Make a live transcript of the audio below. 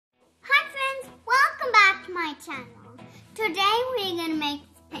to my channel. Today we're going to make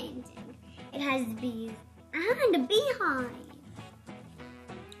this painting. It has bees and a beehive.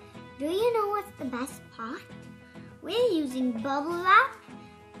 Do you know what's the best part? We're using Bubblewrap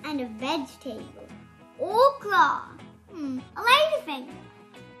and a vegetable, Okra, a ladyfinger.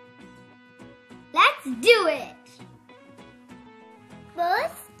 Let's do it!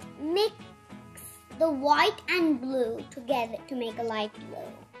 First, mix the white and blue together to make a light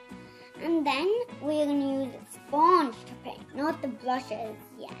blue. And then we're going to use a sponge to paint, not the brushes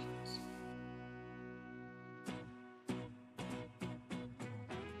yet.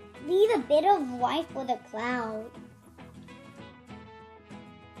 Leave a bit of white for the clouds.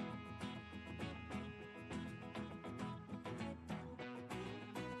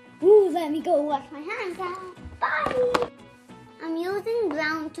 Ooh, let me go wash my hands out. Bye! I'm using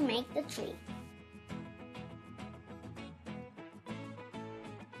brown to make the tree.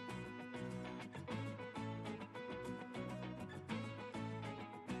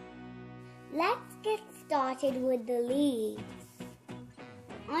 Let's get started with the leaves.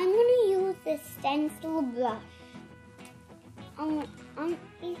 I'm going to use this stencil brush. And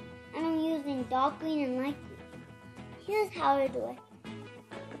I'm using dark green and light green. Here's how to do it.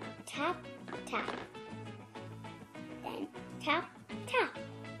 Tap, tap. Then tap, tap.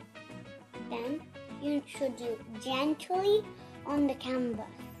 Then you should do gently on the canvas.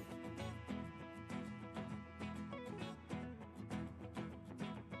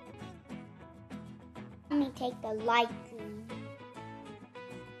 Let me take the light green.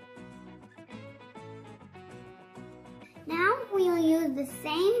 Now we'll use the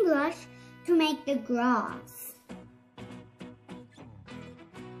same brush to make the grass.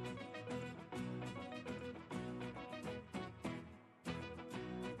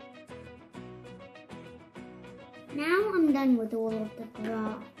 Now I'm done with all of the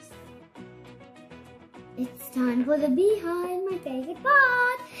grass. It's time for the beehive, my favorite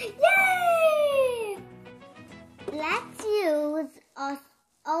part! Yay! Let's use a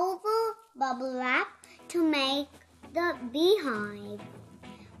oval bubble wrap to make the beehive.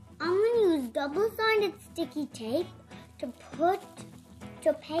 I'm going to use double-sided sticky tape to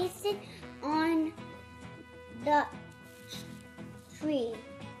paste it on the tree.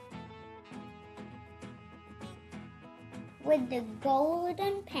 With the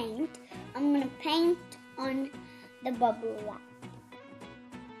golden paint, I'm going to paint on the bubble wrap.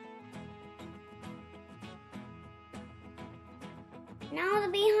 Now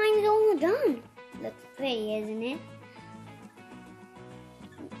the beehive is all done. Looks pretty, isn't it?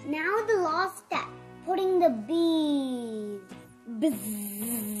 Now the last step, putting the bees.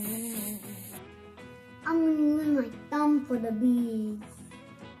 Bzz. I'm going to use my thumb for the bees.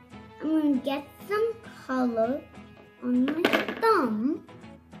 I'm going to get some color on my thumb,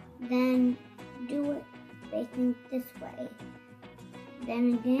 then do it facing this way.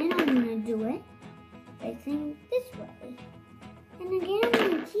 Then again, I'm going to do it facing this way. And again, I'm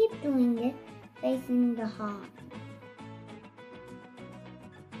going to keep doing it facing the heart.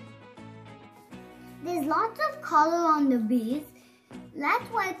 There's lots of color on the bees. Let's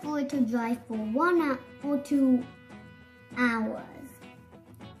wait for it to dry for 1 or 2 hours.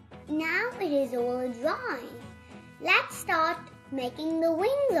 Now it is all dry. Let's start making the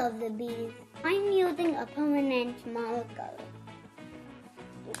wings of the bees. I'm using a permanent marker.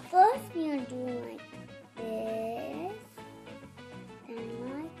 First we'll do like this,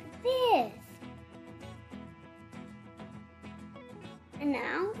 and like this. And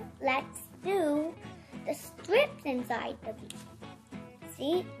now let's do the strips inside the bee.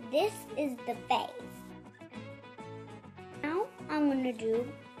 See, this is the face. Now I'm going to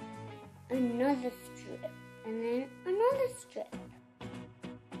do another strip. And then another strip.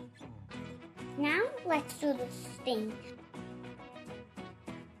 Now let's do the sting.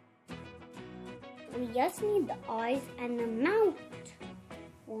 We just need the eyes and the mouth.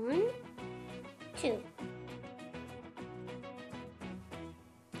 1, 2.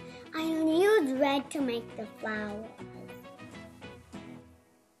 I'll use red to make the flowers.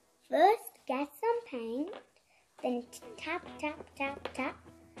 First, get some paint. Then tap, tap, tap, tap.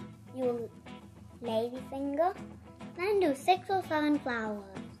 You'll ladyfinger, then do 6 or 7 flowers.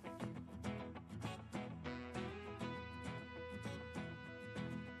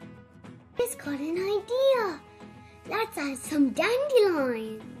 Just got an idea. Let's add some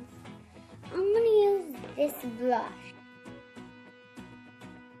dandelions. I'm going to use this brush.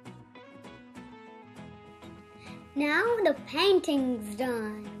 Now the painting's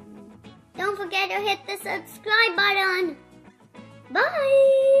done. Don't forget to hit the subscribe button.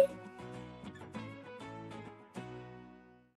 Bye!